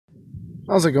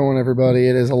How's it going, everybody?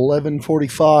 It is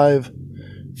 11:45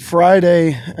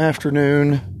 Friday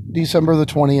afternoon, December the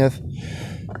 20th,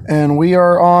 and we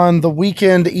are on the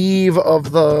weekend eve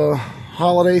of the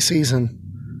holiday season.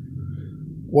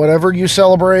 Whatever you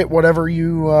celebrate, whatever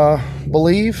you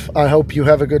believe, I hope you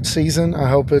have a good season. I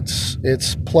hope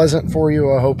it's pleasant for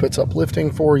you. I hope it's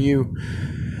uplifting for you.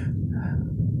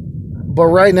 But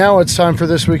right now, it's time for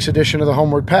this week's edition of The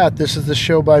Homeward Path. This is the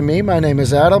show by me. My name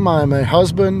is Adam. I'm a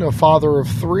husband, a father of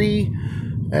 3,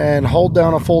 and hold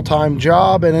down a full-time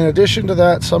job. And in addition to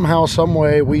that, somehow, some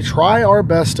way, we try our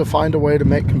best to find a way to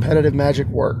make competitive Magic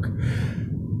work.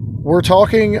 We're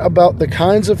talking about the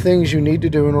kinds of things you need to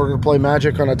do in order to play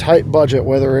Magic on a tight budget,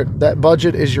 whether that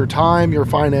budget is your time, your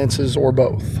finances, or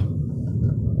both.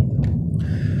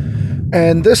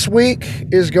 And this week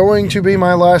is going to be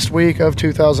my last week of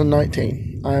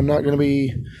 2019. I'm not going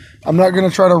to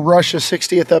try to rush a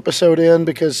 60th episode in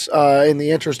because in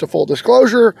the interest of full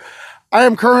disclosure, I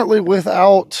am currently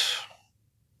without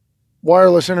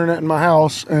wireless internet in my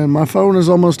house and my phone is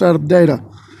almost out of data.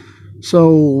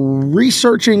 So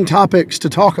researching topics to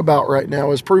talk about right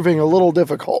now is proving a little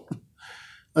difficult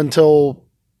until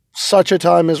such a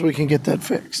time as we can get that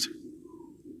fixed.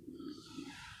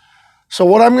 So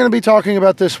what I'm going to be talking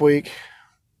about this week,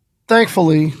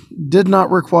 thankfully, did not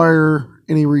require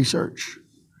any research.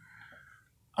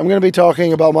 I'm going to be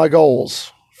talking about my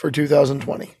goals for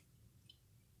 2020.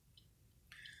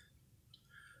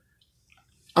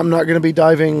 I'm not going to be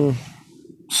diving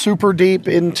super deep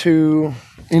into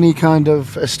any kind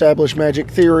of established Magic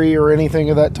theory or anything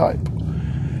of that type.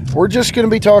 We're just going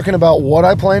to be talking about what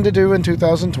I plan to do in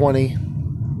 2020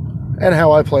 and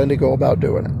how I plan to go about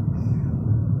doing it.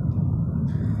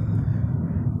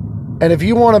 And if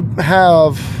you want to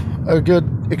have a good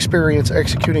experience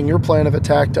executing your plan of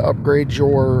attack to upgrade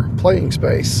your playing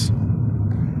space,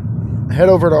 head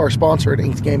over to our sponsor at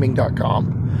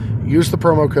inkedgaming.com. Use the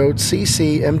promo code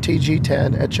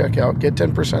CCMTG10 at checkout. Get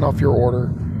 10% off your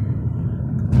order.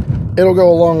 It'll go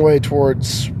a long way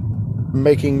towards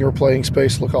making your playing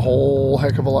space look a whole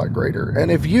heck of a lot greater.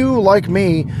 And if you, like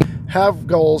me, have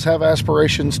goals, have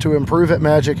aspirations to improve at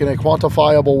Magic in a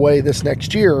quantifiable way this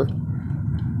next year,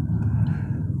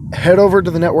 head over to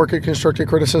the network at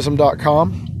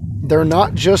constructedcriticism.com. They're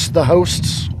not just the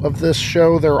hosts of this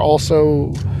show, they're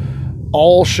also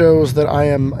all shows that I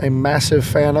am a massive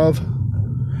fan of.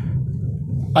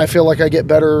 I feel like I get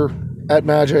better at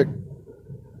Magic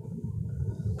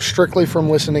strictly from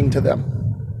listening to them.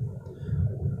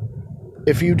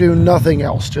 If you do nothing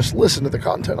else, just listen to the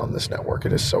content on this network.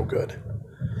 It is so good.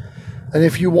 And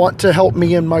if you want to help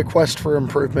me in my quest for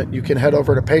improvement, you can head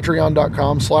over to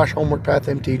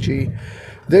patreon.com/homewardpathmtg.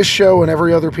 This show and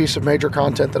every other piece of major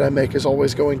content that I make is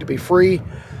always going to be free.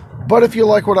 But if you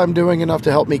like what I'm doing enough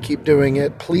to help me keep doing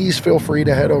it, please feel free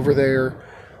to head over there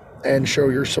and show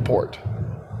your support.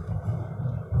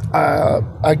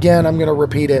 Again, I'm going to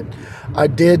repeat it. I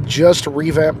did just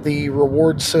revamp the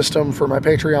reward system for my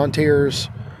Patreon tiers.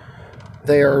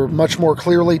 They are much more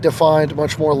clearly defined,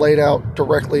 much more laid out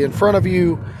directly in front of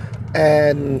you,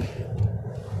 and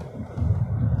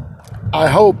I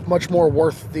hope much more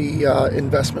worth the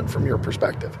investment from your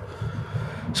perspective.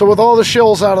 So with all the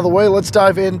shills out of the way, let's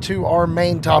dive into our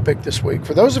main topic this week.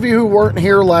 For those of you who weren't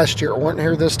here last year, weren't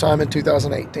here this time in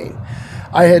 2018,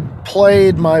 I had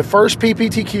played my first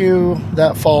PPTQ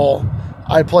that fall.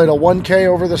 I played a 1K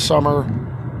over the summer.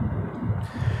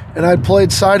 And I'd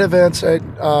played side events at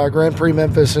Grand Prix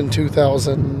Memphis in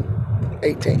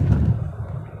 2018.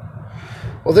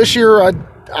 Well, this year I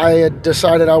had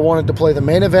decided I wanted to play the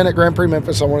main event at Grand Prix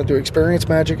Memphis. I wanted to experience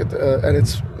Magic at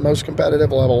its most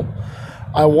competitive level.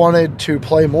 I wanted to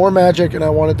play more Magic, and I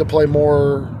wanted to play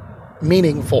more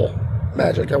meaningful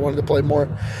Magic. I wanted to play more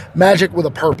Magic with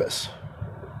a purpose.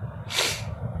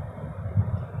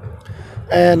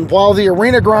 And while the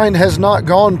arena grind has not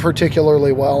gone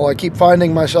particularly well, I keep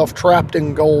finding myself trapped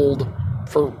in gold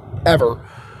forever.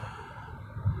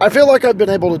 I feel like I've been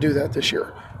able to do that this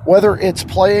year. Whether it's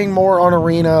playing more on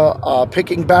arena,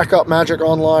 picking back up Magic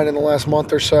Online in the last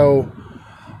month or so,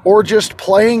 or just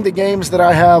playing the games that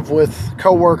I have with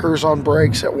coworkers on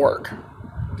breaks at work.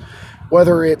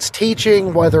 Whether it's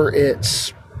teaching, whether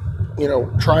it's,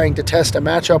 trying to test a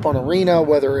matchup on arena,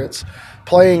 whether it's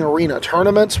playing arena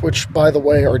tournaments, which, by the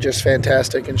way, are just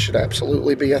fantastic and should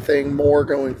absolutely be a thing more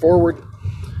going forward.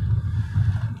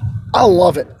 I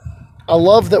love it. I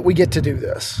love that we get to do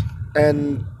this.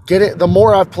 And the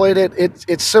more I've played it,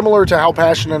 it's similar to how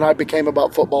passionate I became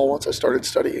about football once I started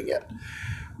studying it.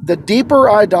 The deeper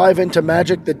I dive into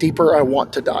Magic, the deeper I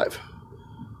want to dive.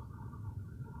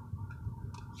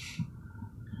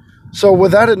 So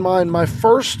with that in mind, my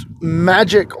first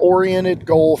Magic-oriented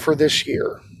goal for this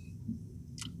year,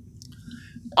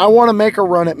 I want to make a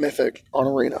run at Mythic on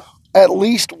Arena. At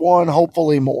least one,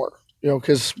 hopefully more.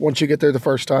 Because once you get there the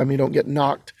first time, you don't get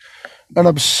knocked an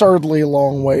absurdly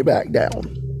long way back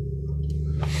down.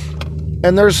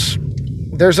 And there's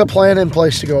a plan in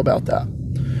place to go about that.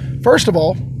 First of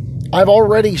all, I've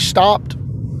already stopped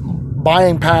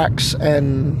buying packs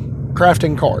and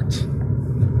crafting cards.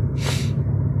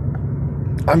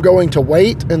 I'm going to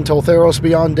wait until Theros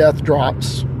Beyond Death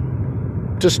drops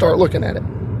to start looking at it.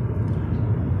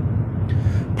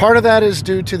 Part of that is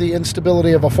due to the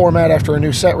instability of a format after a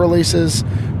new set releases.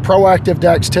 Proactive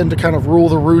decks tend to kind of rule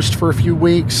the roost for a few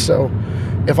weeks, so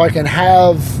if I can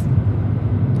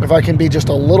be just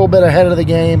a little bit ahead of the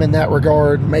game in that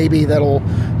regard, maybe it'll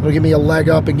give me a leg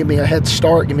up and give me a head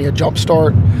start, give me a jump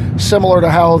start, similar to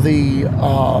how the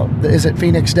Izzet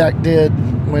Phoenix deck did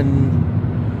when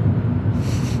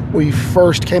we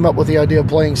first came up with the idea of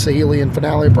playing Saheeli and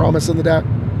Finale Promise in the deck.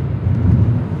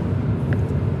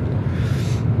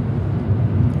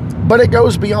 But it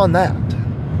goes beyond that.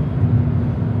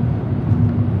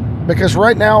 Because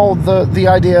right now, the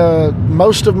idea,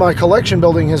 most of my collection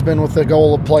building has been with the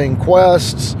goal of playing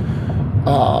quests,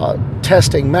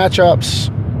 testing matchups.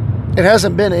 It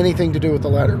hasn't been anything to do with the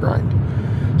ladder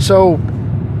grind. So,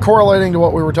 correlating to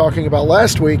what we were talking about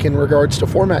last week in regards to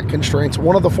format constraints,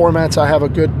 one of the formats I have a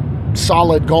good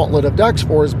solid gauntlet of decks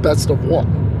for is Best of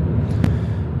One.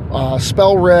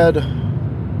 Spell Red,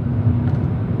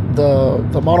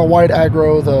 the Mono White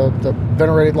aggro, the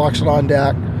Venerated Loxodon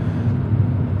deck,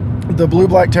 the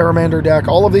Blue-Black Terramander deck,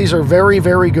 all of these are very,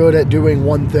 very good at doing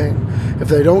one thing. If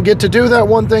they don't get to do that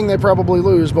one thing, they probably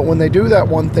lose, but when they do that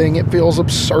one thing, it feels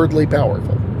absurdly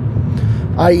powerful.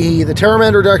 I.e., the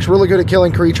Terramander deck's really good at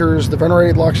killing creatures, the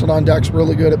Venerated Loxodon deck's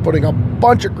really good at putting a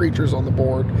bunch of creatures on the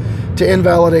board to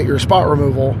invalidate your spot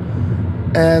removal,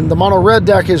 and the Mono Red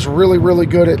deck is really, really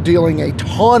good at dealing a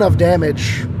ton of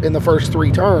damage in the first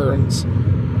 3 turns,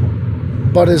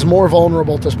 but is more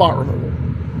vulnerable to spot removal.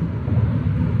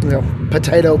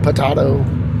 Potato, tomato,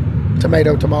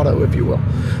 if you will.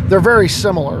 They're very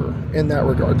similar in that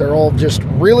regard. They're all just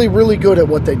really, really good at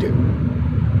what they do.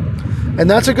 And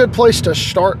that's a good place to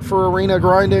start for arena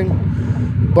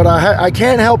grinding. But I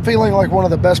can't help feeling like one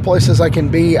of the best places I can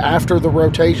be after the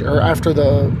rotation, or after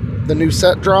the new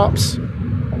set drops,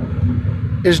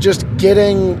 is just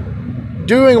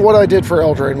doing what I did for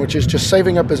Eldraine, which is just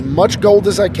saving up as much gold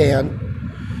as I can.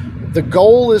 The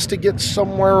goal is to get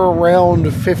somewhere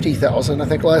around 50,000. I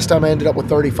think last time I ended up with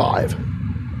 35.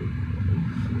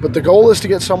 But the goal is to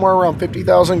get somewhere around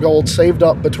 50,000 gold saved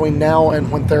up between now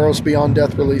and when Theros Beyond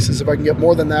Death releases. If I can get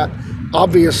more than that,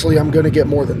 obviously I'm going to get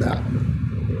more than that.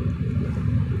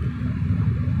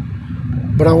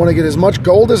 But I want to get as much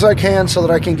gold as I can so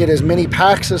that I can get as many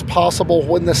packs as possible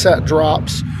when the set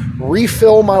drops,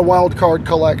 refill my wildcard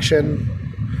collection,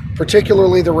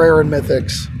 particularly the rare and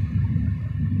mythics.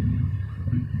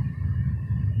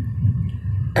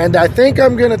 And I think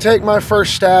I'm going to take my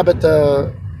first stab at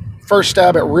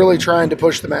really trying to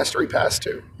push the Mastery Pass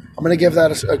too. I'm going to give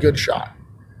that a good shot.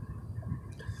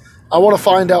 I want to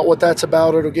find out what that's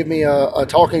about. It'll give me a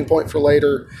talking point for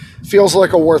later. Feels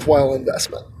like a worthwhile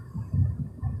investment.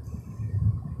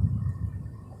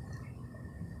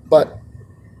 But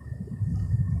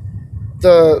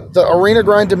the arena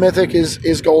grind to Mythic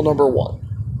is goal number 1.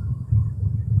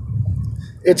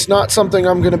 It's not something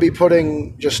I'm going to be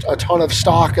putting just a ton of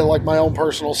stock and like my own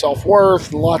personal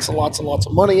self-worth and lots and lots and lots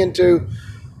of money into.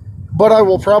 But I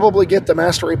will probably get the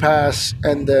Mastery Pass,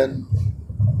 and then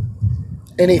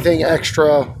anything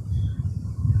extra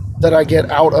that I get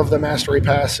out of the Mastery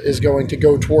Pass is going to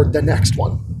go toward the next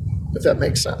one, if that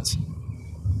makes sense.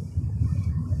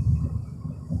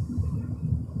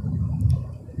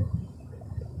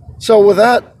 So with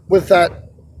that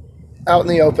out in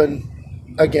the open,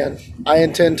 again, I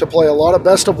intend to play a lot of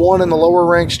Best of One in the lower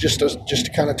ranks just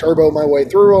to kind of turbo my way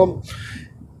through them.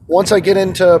 Once I get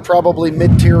into probably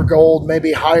mid-tier gold,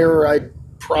 maybe higher, I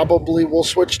probably will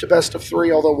switch to Best of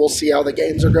 3, although we'll see how the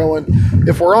games are going.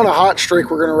 If we're on a hot streak,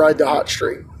 we're going to ride the hot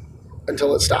streak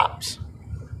until it stops.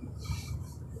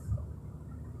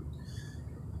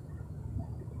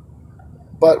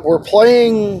 But we're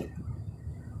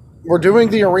doing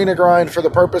the arena grind for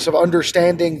the purpose of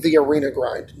understanding the arena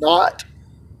grind, not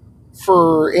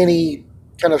for any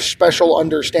kind of special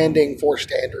understanding for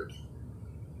Standard.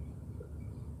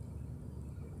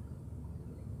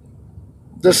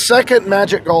 The second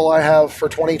Magic goal I have for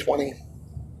 2020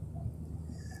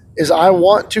 is I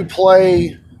want to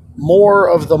play more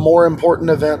of the more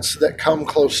important events that come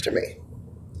close to me.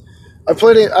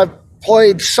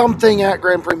 played something at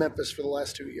Grand Prix Memphis for the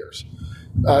last 2 years.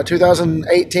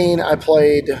 2018, I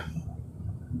played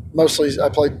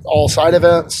all side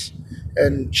events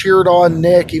and cheered on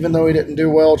Nick even though he didn't do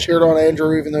well, cheered on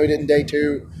Andrew even though he didn't day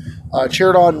two,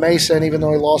 cheered on Mason even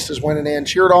though he lost his winning end,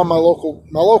 cheered on my local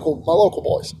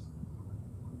boys.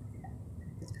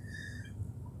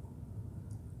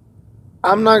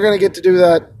 I'm not going to get to do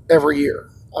that every year.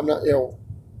 I'm not,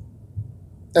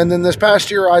 And then this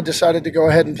past year, I decided to go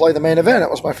ahead and play the main event.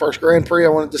 It was my first Grand Prix. I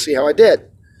wanted to see how I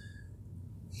did.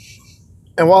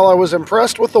 And while I was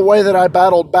impressed with the way that I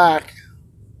battled back,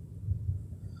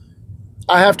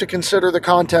 I have to consider the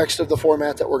context of the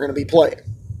format that we're going to be playing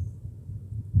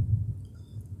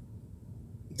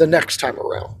the next time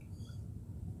around.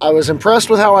 I was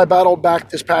impressed with how I battled back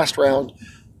this past round,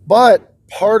 but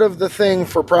part of the thing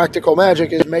for Practical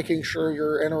Magic is making sure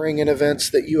you're entering in events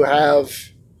that you have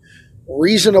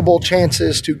reasonable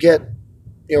chances to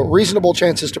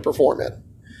perform in.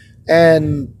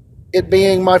 And it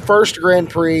being my first Grand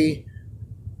Prix,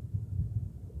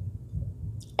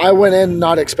 I went in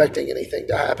not expecting anything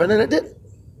to happen, and it didn't.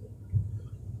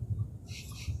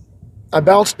 I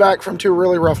bounced back from 2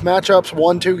 really rough matchups,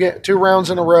 won 2 rounds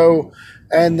in a row,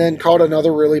 and then caught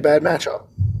another really bad matchup.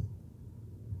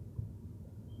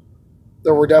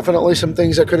 There were definitely some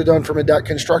things I could have done from a deck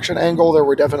construction angle. There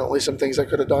were definitely some things I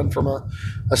could have done from a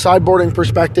sideboarding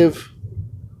perspective.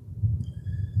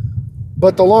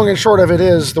 But the long and short of it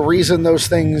is, the reason those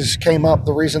things came up,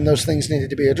 the reason those things needed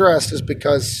to be addressed is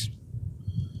because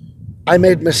I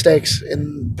made mistakes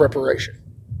in preparation.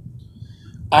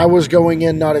 I was going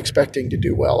in not expecting to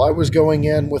do well. I was going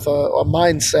in with a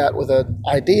mindset, with an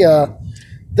idea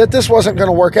that this wasn't going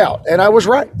to work out. And I was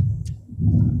right,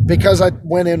 because I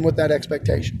went in with that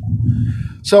expectation.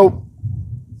 So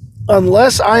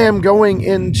unless I am going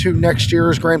into next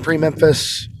year's Grand Prix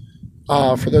Memphis,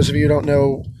 for those of you who don't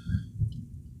know,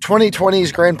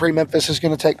 2020's Grand Prix Memphis is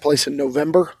going to take place in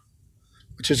November,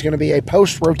 which is going to be a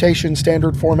post-rotation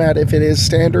standard format if it is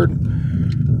standard.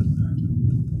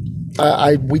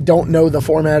 We don't know the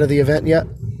format of the event yet.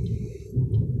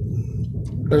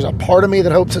 There's a part of me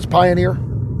that hopes it's Pioneer,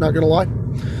 not going to lie.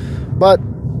 But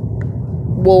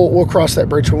we'll cross that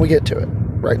bridge when we get to it.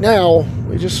 Right now,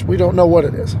 we don't know what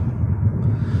it is.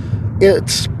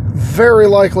 It's very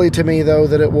likely to me, though,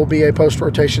 that it will be a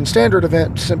post-rotation standard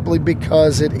event simply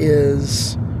because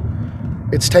it's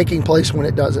taking place when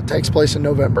it does. It takes place in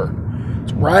November.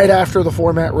 It's right after the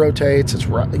format rotates. It's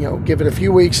give it a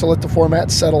few weeks to let the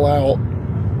format settle out.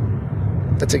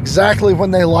 That's exactly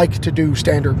when they like to do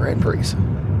standard Grand Prix,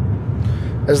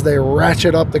 as they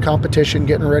ratchet up the competition,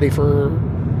 getting ready for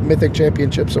Mythic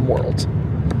Championships and Worlds.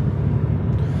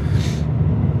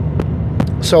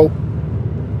 So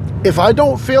if I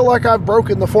don't feel like I've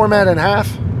broken the format in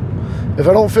half, if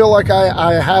I don't feel like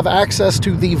I have access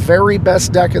to the very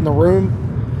best deck in the room,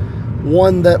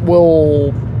 one that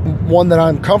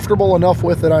I'm comfortable enough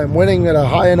with, that I'm winning at a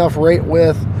high enough rate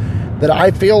with, that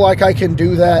I feel like I can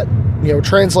do that,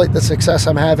 translate the success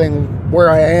I'm having where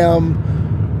I am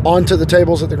onto the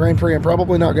tables at the Grand Prix, I'm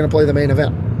probably not going to play the main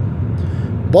event.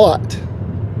 But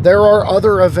there are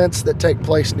other events that take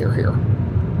place near here.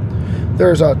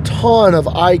 There's a ton of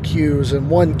IQs and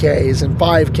 1Ks and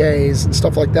 5Ks and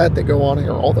stuff like that go on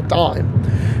here all the time.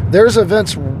 There's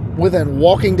events within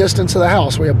walking distance of the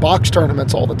house. We have box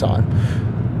tournaments all the time.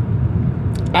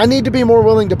 I need to be more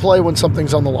willing to play when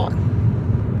something's on the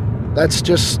line. That's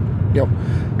just,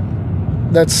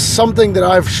 that's something that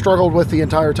I've struggled with the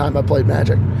entire time I played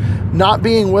Magic. Not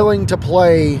being willing to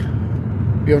play,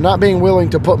 not being willing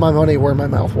to put my money where my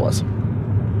mouth was.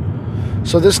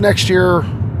 So this next year,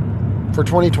 for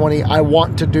 2020, I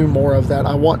want to do more of that.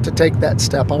 I want to take that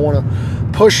step. I want to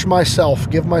push myself,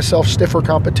 give myself stiffer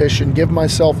competition, give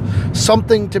myself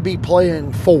something to be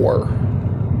playing for.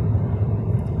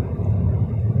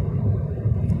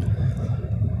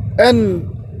 And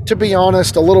to be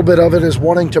honest, a little bit of it is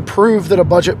wanting to prove that a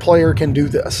budget player can do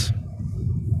this.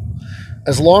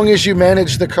 As long as you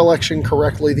manage the collection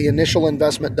correctly, the initial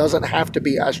investment doesn't have to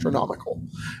be astronomical.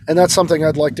 And that's something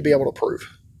I'd like to be able to prove.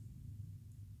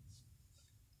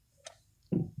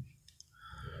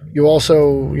 You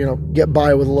also, get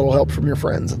by with a little help from your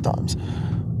friends at times.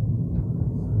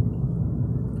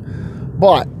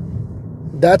 But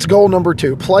that's goal number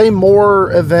 2. Play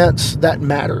more events that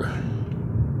matter.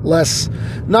 Less,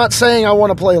 not saying I want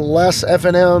to play less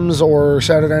FNMs or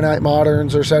Saturday Night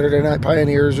Moderns or Saturday Night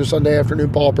Pioneers or Sunday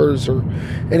Afternoon Paupers or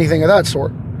anything of that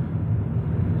sort.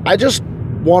 I just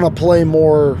want to play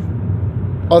more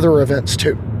other events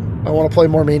too. I want to play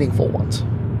more meaningful ones.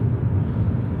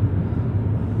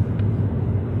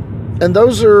 And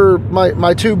those are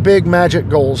my two big magic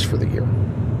goals for the year.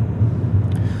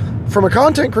 From a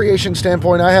content creation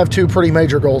standpoint, I have two pretty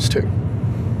major goals too.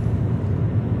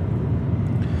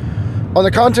 On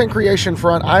the content creation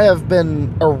front, I have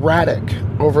been erratic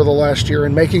over the last year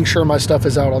in making sure my stuff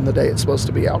is out on the day it's supposed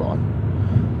to be out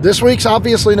on. This week's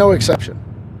obviously no exception.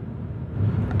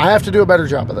 I have to do a better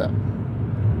job of that.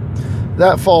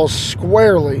 That falls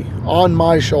squarely on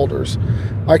my shoulders.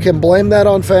 I can blame that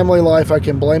on family life. I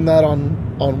can blame that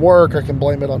on work. I can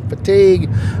blame it on fatigue.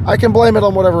 I can blame it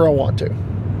on whatever I want to.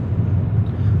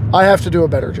 I have to do a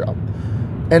better job.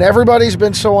 And everybody's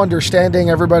been so understanding.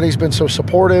 Everybody's been so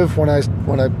supportive when I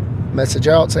message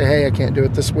out, say, hey, I can't do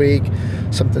it this week.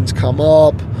 Something's come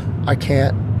up. I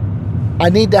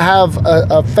need to have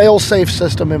a fail-safe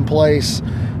system in place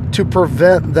to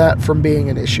prevent that from being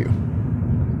an issue.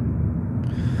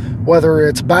 Whether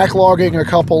it's backlogging a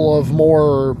couple of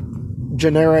more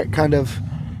generic kind of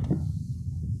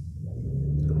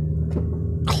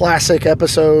classic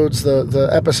episodes, the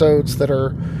episodes that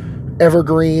are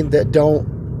evergreen that don't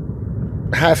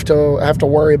have to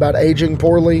worry about aging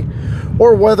poorly,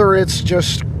 or whether it's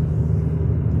just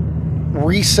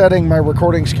resetting my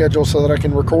recording schedule so that I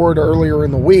can record earlier in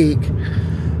the week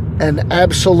and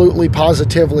absolutely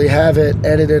positively have it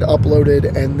edited,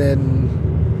 uploaded, and then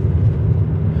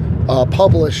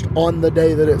published on the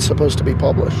day that it's supposed to be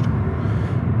published.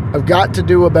 I've got to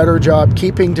do a better job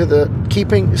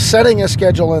setting a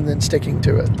schedule and then sticking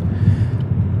to it.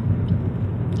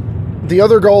 The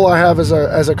other goal I have as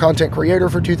a content creator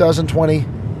for 2020,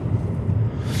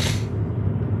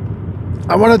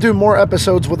 I want to do more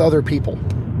episodes with other people.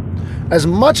 As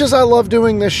much as I love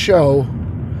doing this show,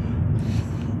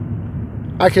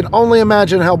 I can only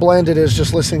imagine how bland it is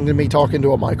just listening to me talking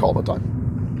to a mic all the time.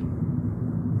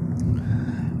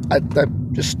 I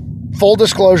just, full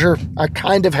disclosure, I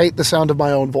kind of hate the sound of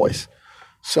my own voice.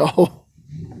 So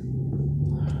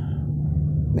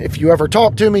if you ever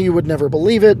talk to me, you would never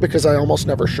believe it because I almost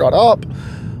never shut up.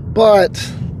 But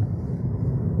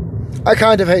I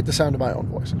kind of hate the sound of my own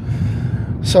voice.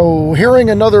 So hearing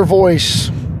another voice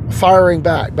firing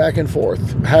back and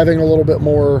forth, having a little bit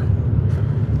more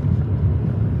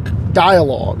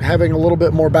dialogue, having a little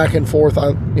bit more back and forth,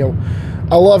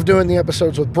 I love doing the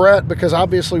episodes with Brett because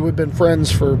obviously we've been friends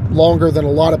for longer than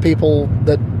a lot of people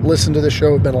that listen to the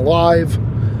show have been alive.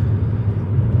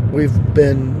 We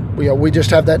just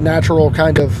have that natural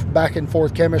kind of back and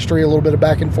forth chemistry, a little bit of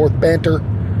back and forth banter.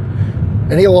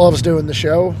 And he loves doing the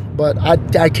show, but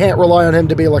I can't rely on him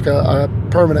to be like a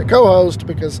permanent co-host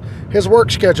because his work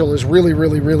schedule is really,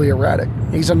 really, really erratic.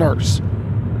 He's a nurse.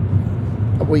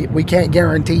 We can't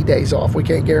guarantee days off. We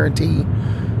can't guarantee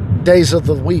days of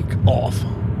the week off.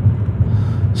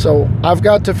 So I've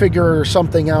got to figure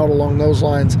something out along those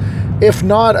lines. If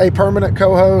not a permanent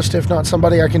co-host, if not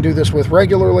somebody I can do this with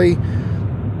regularly,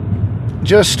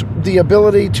 just the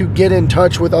ability to get in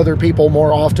touch with other people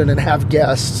more often and have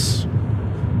guests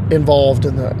involved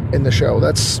in the show.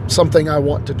 That's something I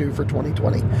want to do for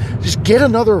 2020. Just get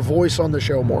another voice on the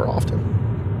show more often.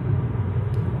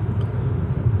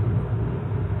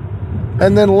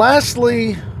 And then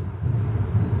lastly,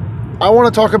 I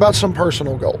want to talk about some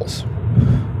personal goals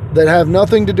that have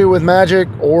nothing to do with magic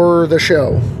or the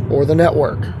show or the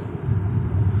network.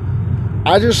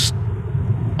 I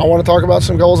want to talk about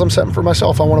some goals I'm setting for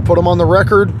myself. I want to put them on the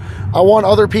record. I want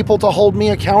other people to hold me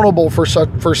accountable for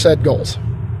said goals.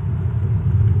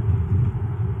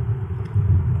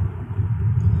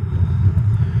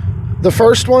 The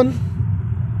first one,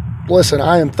 listen,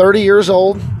 I am 30 years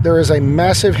old. There is a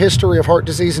massive history of heart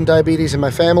disease and diabetes in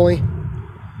my family.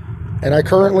 And I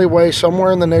currently weigh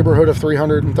somewhere in the neighborhood of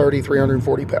 330,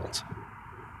 340 pounds.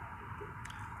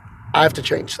 I have to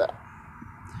change that.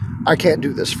 I can't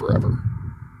do this forever.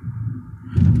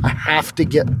 I have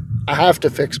to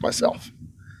fix myself.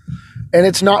 And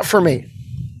it's not for me.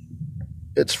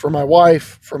 It's for my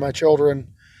wife, for my children,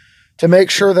 to make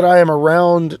sure that I am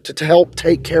around to help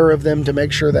take care of them, to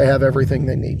make sure they have everything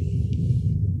they need.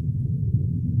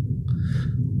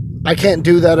 I can't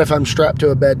do that if I'm strapped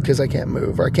to a bed because I can't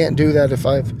move. Or I can't do that if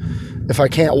I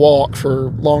can't walk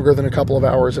for longer than a couple of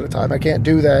hours at a time. I can't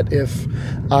do that if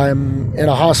I'm in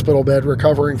a hospital bed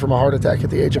recovering from a heart attack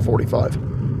at the age of 45.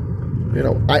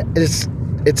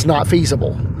 It's not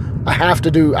feasible. I have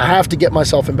to get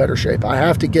myself in better shape. I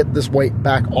have to get this weight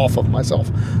back off of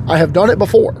myself. I have done it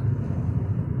before.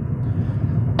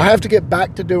 I have to get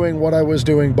back to doing what I was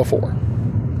doing before.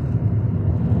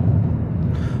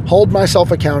 Hold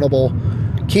myself accountable,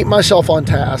 keep myself on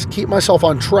task, keep myself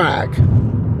on track,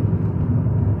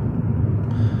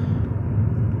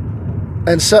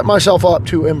 and set myself up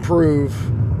to improve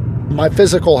my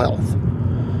physical health.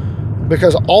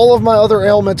 Because all of my other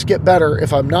ailments get better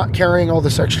if I'm not carrying all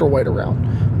this extra weight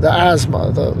around. The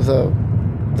asthma,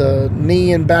 the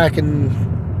knee and back and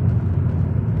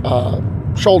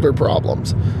shoulder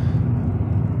problems.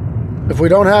 If we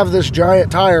don't have this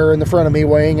giant tire in the front of me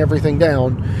weighing everything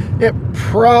down, it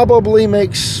probably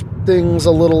makes things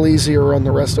a little easier on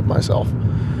the rest of myself.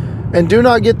 And do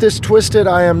not get this twisted.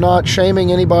 I am not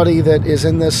shaming anybody that is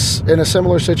in a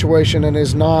similar situation and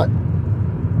is not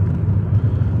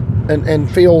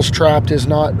and feels trapped, is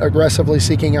not aggressively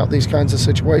seeking out these kinds of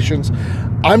situations.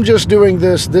 I'm just doing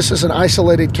this. This is an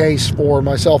isolated case for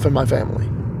myself and my family.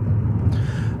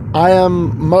 I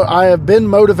have been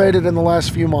motivated in the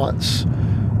last few months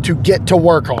to get to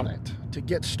work on it, to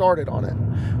get started on it.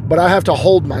 But I have to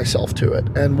hold myself to it.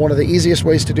 And one of the easiest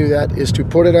ways to do that is to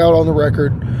put it out on the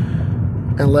record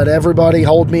and let everybody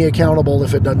hold me accountable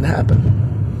if it doesn't happen.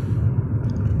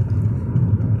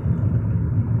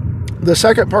 The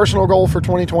second personal goal for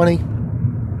 2020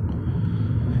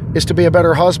 is to be a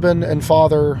better husband and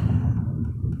father,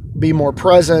 be more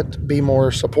present, be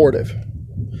more supportive.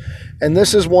 And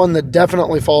this is one that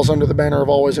definitely falls under the banner of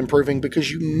always improving,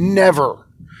 because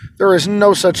there is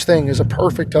no such thing as a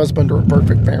perfect husband or a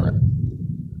perfect parent.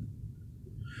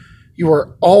 You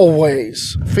are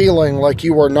always feeling like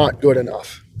you are not good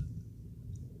enough.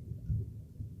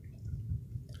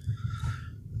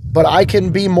 But I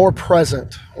can be more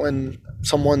present when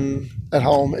someone at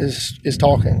home is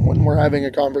talking, when we're having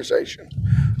a conversation.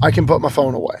 I can put my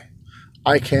phone away.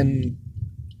 I can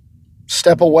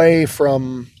step away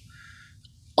from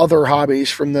other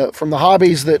hobbies, from the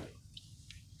hobbies that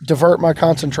divert my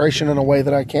concentration in a way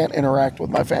that I can't interact with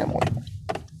my family.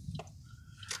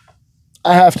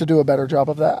 I have to do a better job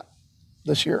of that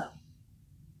this year.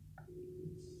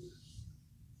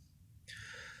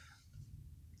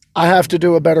 I have to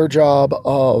do a better job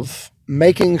of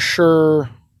making sure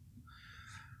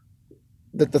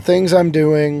that the things I'm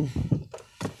doing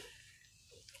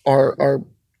are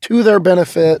to their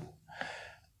benefit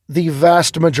the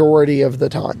vast majority of the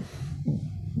time.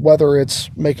 Whether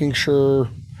it's making sure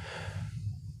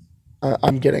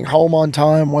I'm getting home on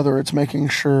time, whether it's making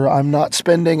sure I'm not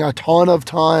spending a ton of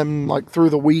time like through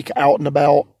the week out and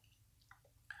about.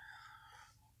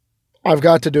 I've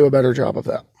got to do a better job of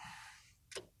that.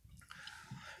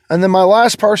 And then my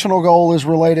last personal goal is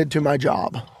related to my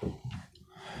job.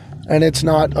 And it's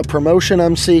not a promotion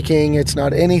I'm seeking. It's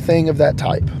not anything of that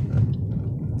type.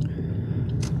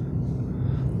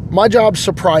 My job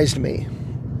surprised me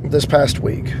this past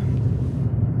week.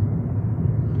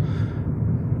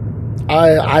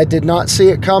 I did not see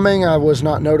it coming. I was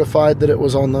not notified that it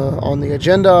was on the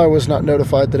agenda. I was not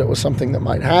notified that it was something that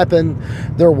might happen.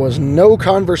 There was no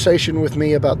conversation with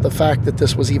me about the fact that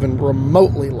this was even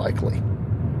remotely likely.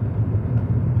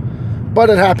 But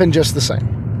it happened just the same.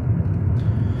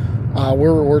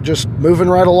 We're just moving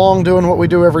right along doing what we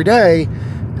do every day,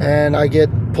 and I get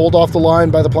pulled off the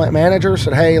line by the plant manager,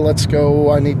 said, "Hey, let's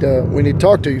go. We need to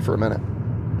talk to you for a minute."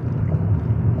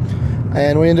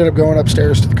 And we ended up going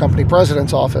upstairs to the company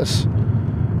president's office.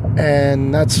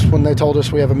 And that's when they told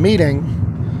us we have a meeting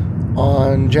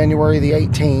on January the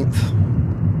 18th.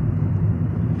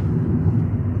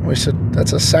 We said,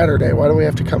 "That's a Saturday. Why do we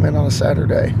have to come in on a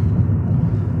Saturday?"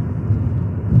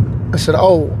 I said,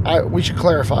 we should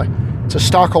clarify. It's a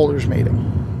stockholders meeting.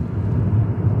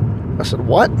 I said,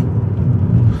 "What?"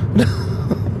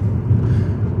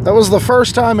 That was the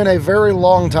first time in a very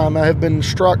long time I have been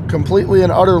struck completely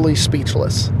and utterly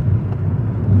speechless.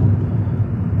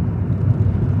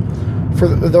 For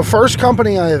the first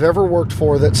company I have ever worked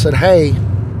for that said, "Hey,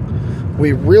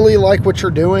 we really like what you're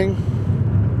doing.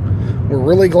 We're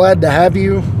really glad to have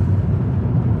you.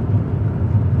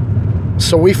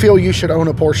 So we feel you should own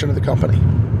a portion of the company."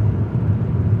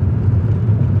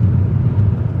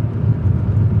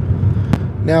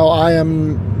 Now, I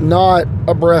am not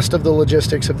abreast of the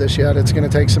logistics of this yet. It's going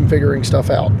to take some figuring stuff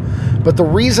out. But the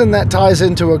reason that ties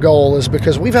into a goal is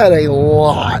because we've had a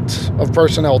lot of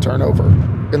personnel turnover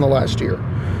in the last year.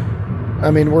 I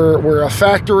mean, we're a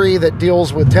factory that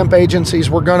deals with temp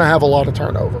agencies. We're going to have a lot of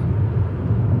turnover.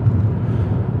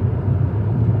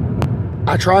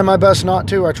 I try my best not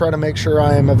to. I try to make sure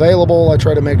I am available. I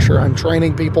try to make sure I'm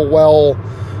training people well,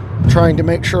 trying to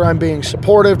make sure I'm being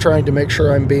supportive, trying to make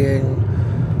sure I'm being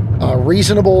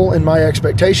reasonable in my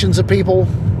expectations of people.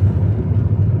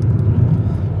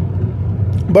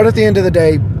 But at the end of the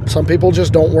day, some people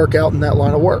just don't work out in that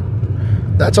line of work.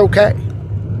 That's okay.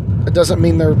 It doesn't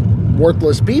mean they're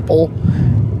worthless people.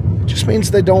 It just means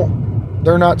they're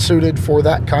not suited for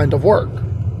that kind of work.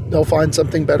 They'll find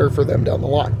something better for them down the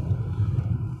line.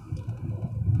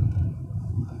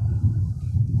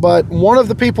 But one of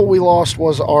the people we lost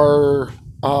was our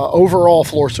overall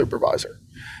floor supervisor.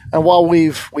 And while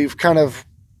we've kind of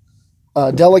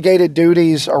delegated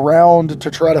duties around to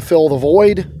try to fill the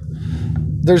void,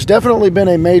 there's definitely been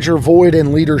a major void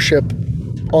in leadership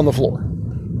on the floor.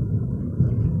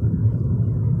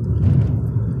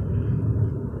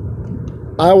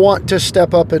 I want to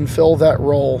step up and fill that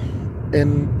role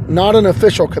in not an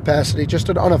official capacity, just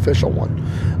an unofficial one.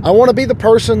 I want to be the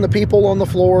person the people on the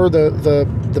floor,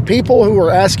 the people who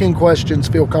are asking questions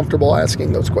feel comfortable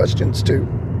asking those questions too.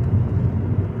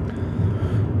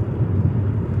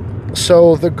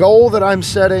 So the goal that I'm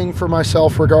setting for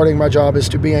myself regarding my job is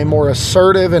to be a more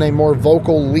assertive and a more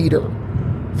vocal leader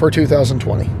for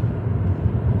 2020.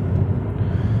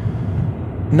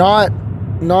 Not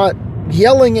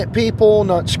yelling at people,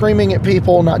 not screaming at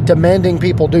people, not demanding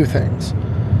people do things,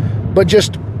 but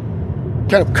just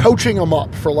kind of coaching them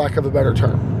up, for lack of a better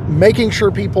term. Making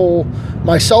sure people,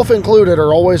 myself included,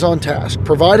 are always on task.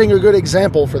 Providing a good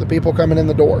example for the people coming in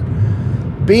the door.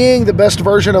 Being the best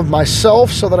version of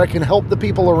myself so that I can help the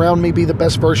people around me be the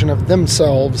best version of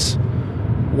themselves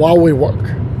while we work.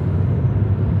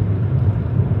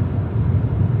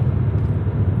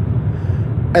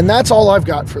 And that's all I've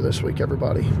got for this week,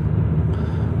 everybody.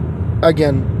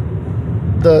 Again,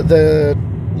 the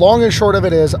long and short of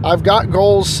it is I've got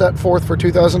goals set forth for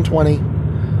 2020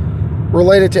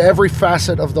 related to every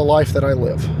facet of the life that I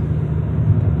live.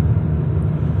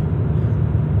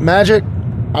 Magic,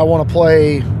 I want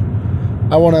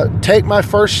to take my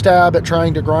first stab at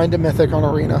trying to grind a mythic on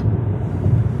Arena.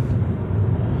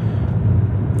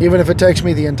 Even if it takes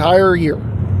me the entire year.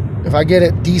 If I get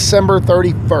it December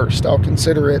 31st, I'll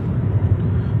consider it,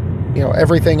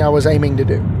 everything I was aiming to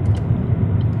do.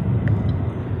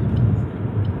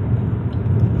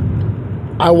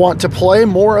 I want to play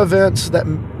more events that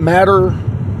matter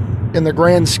in the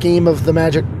grand scheme of the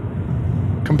Magic,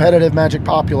 competitive Magic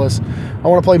populace. I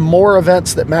want to play more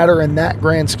events that matter in that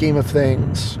grand scheme of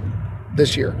things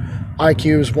this year.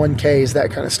 IQs, 1Ks,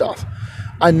 that kind of stuff.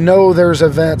 I know there's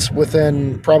events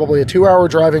within probably a 2-hour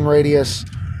driving radius.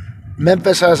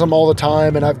 Memphis has them all the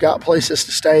time, and I've got places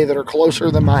to stay that are closer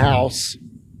than my house.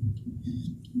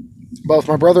 Both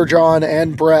my brother John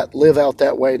and Brett live out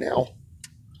that way now.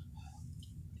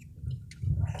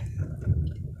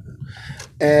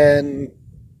 And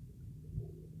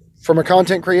from a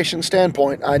content creation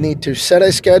standpoint, I need to set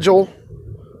a schedule,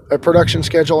 a production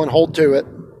schedule, and hold to it.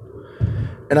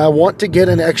 And I want to get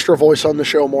an extra voice on the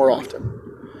show more often.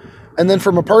 And then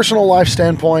from a personal life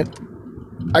standpoint,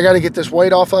 I got to get this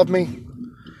weight off of me.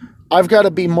 I've got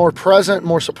to be more present,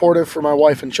 more supportive for my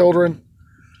wife and children.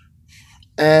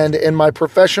 And in my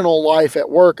professional life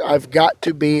at work, I've got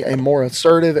to be a more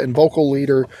assertive and vocal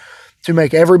leader to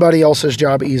make everybody else's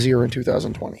job easier in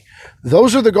 2020.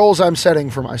 Those are the goals I'm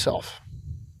setting for myself.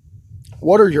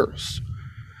 What are yours?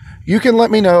 You can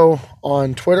let me know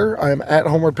on Twitter. I'm at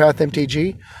Homeward Path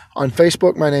MTG. On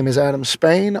Facebook, my name is Adam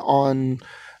Spain. On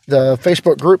the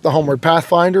Facebook group, the Homeward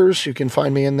Pathfinders, you can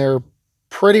find me in there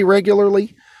pretty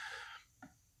regularly.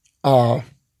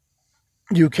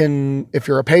 You can, if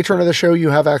you're a patron of the show, you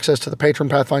have access to the Patron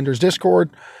Pathfinders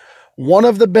Discord. One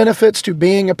of the benefits to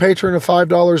being a patron of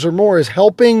 $5 or more is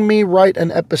helping me write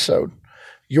an episode.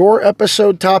 Your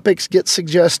episode topics get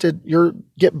suggested,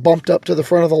 get bumped up to the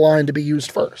front of the line to be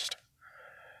used first.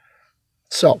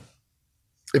 So,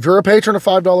 if you're a patron of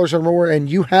 $5 or more and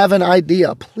you have an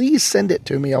idea, please send it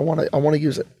to me. I want to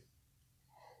use it.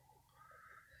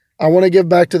 I want to give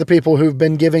back to the people who've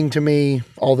been giving to me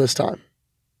all this time.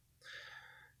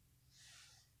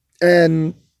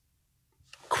 And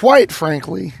quite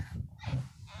frankly,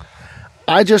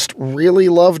 I just really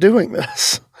love doing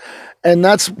this. And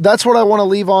that's what I want to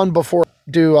leave on before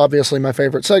I do, obviously, my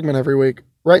favorite segment every week.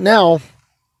 Right now,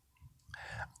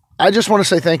 I just want to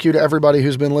say thank you to everybody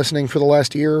who's been listening for the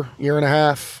last year and a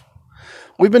half.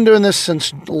 We've been doing this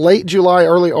since late July,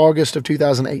 early August of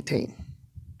 2018.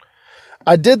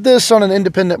 I did this on an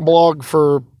independent blog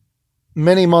for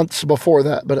many months before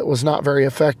that, but it was not very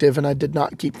effective, and I did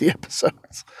not keep the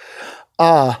episodes.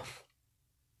 But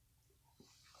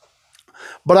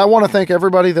I want to thank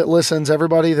everybody that listens,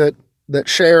 everybody that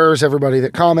shares, everybody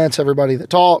that comments, everybody that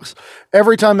talks.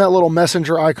 Every time that little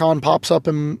messenger icon pops up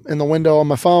in the window on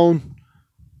my phone,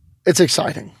 it's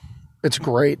exciting. It's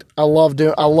great. I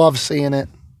love seeing it.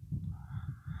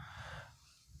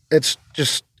 It's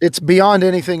beyond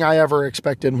anything I ever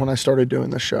expected when I started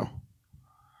doing this show.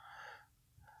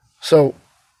 So,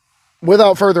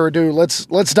 without further ado,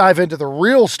 let's dive into the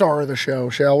real star of the show,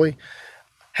 shall we?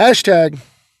 Hashtag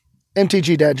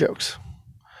MTG Dad Jokes.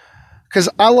 Because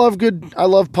I love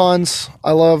puns,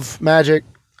 I love magic,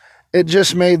 It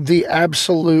just made the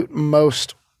absolute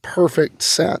most perfect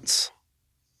sense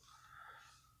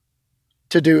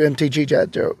to do MTG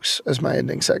dad jokes as my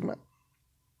ending segment.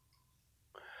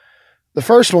 The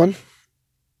first one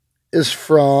is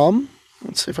from,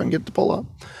 let's see if I can get to pull up.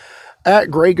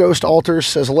 At Grey Ghost Altars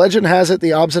says, legend has it the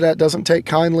Obsidat doesn't take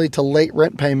kindly to late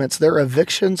rent payments. Their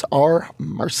evictions are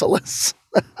merciless.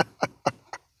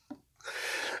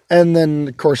 And then,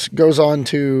 of course, goes on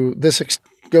to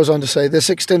say, this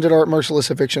extended art merciless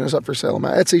eviction is up for sale in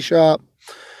my Etsy shop.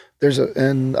 There's a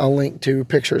link to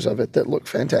pictures of it that look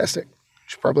fantastic. You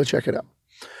should probably check it out.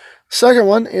 Second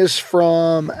one is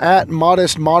from at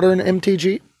Modest Modern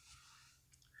MTG.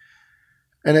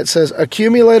 And it says,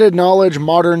 accumulated knowledge,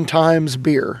 modern times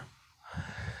beer.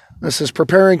 This is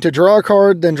preparing to draw a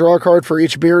card, then draw a card for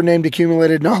each beer named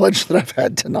accumulated knowledge that I've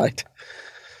had tonight.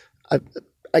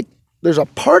 There's a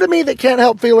part of me that can't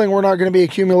help feeling we're not going to be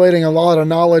accumulating a lot of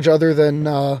knowledge other than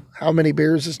how many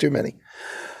beers is too many.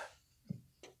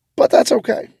 But that's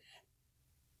okay.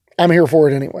 I'm here for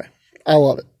it anyway. I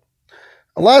love it.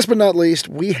 And last but not least,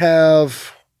 we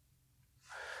have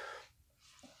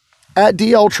at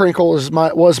DL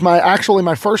Trinkle was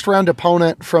my first round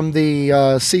opponent from the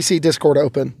CC Discord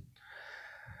Open.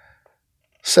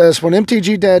 Says, when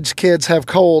MTG Dad's kids have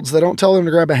colds, they don't tell them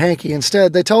to grab a hanky.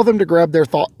 Instead, they tell them to grab their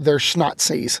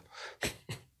schnotsies.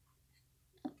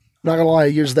 Not going to lie, I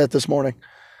used that this morning.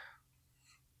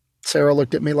 Sarah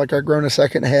looked at me like I'd grown a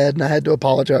second head, and I had to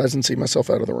apologize and see myself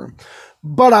out of the room.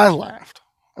 But I laughed.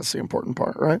 That's the important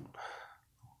part, right?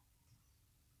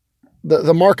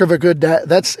 The mark of a good dad,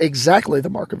 that's exactly the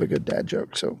mark of a good dad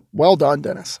joke. So well done,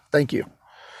 Dennis. Thank you.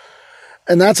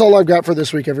 And that's all I've got for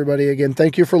this week, everybody. Again,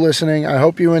 thank you for listening. I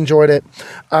hope you enjoyed it.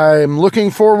 I'm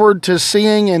looking forward to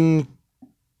seeing and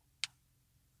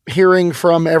hearing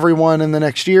from everyone in the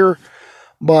next year,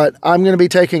 but I'm going to be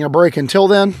taking a break until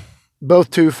then, both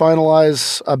to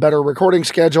finalize a better recording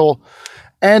schedule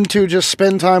and to just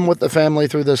spend time with the family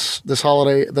through this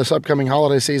upcoming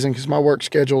holiday season, because my work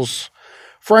schedule's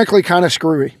frankly kind of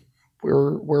screwy.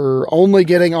 We're only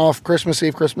getting off Christmas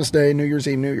Eve, Christmas Day, New Year's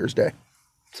Eve, New Year's Day.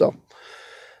 So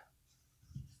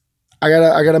I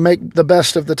gotta make the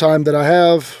best of the time that I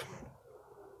have.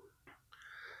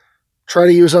 Try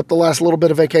to use up the last little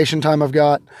bit of vacation time I've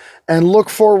got, and look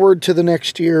forward to the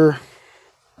next year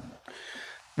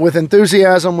with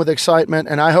enthusiasm, with excitement,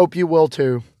 and I hope you will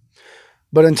too.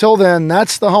 But until then,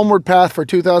 that's the homeward path for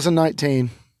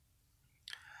 2019,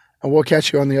 and we'll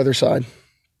catch you on the other side.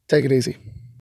 Take it easy.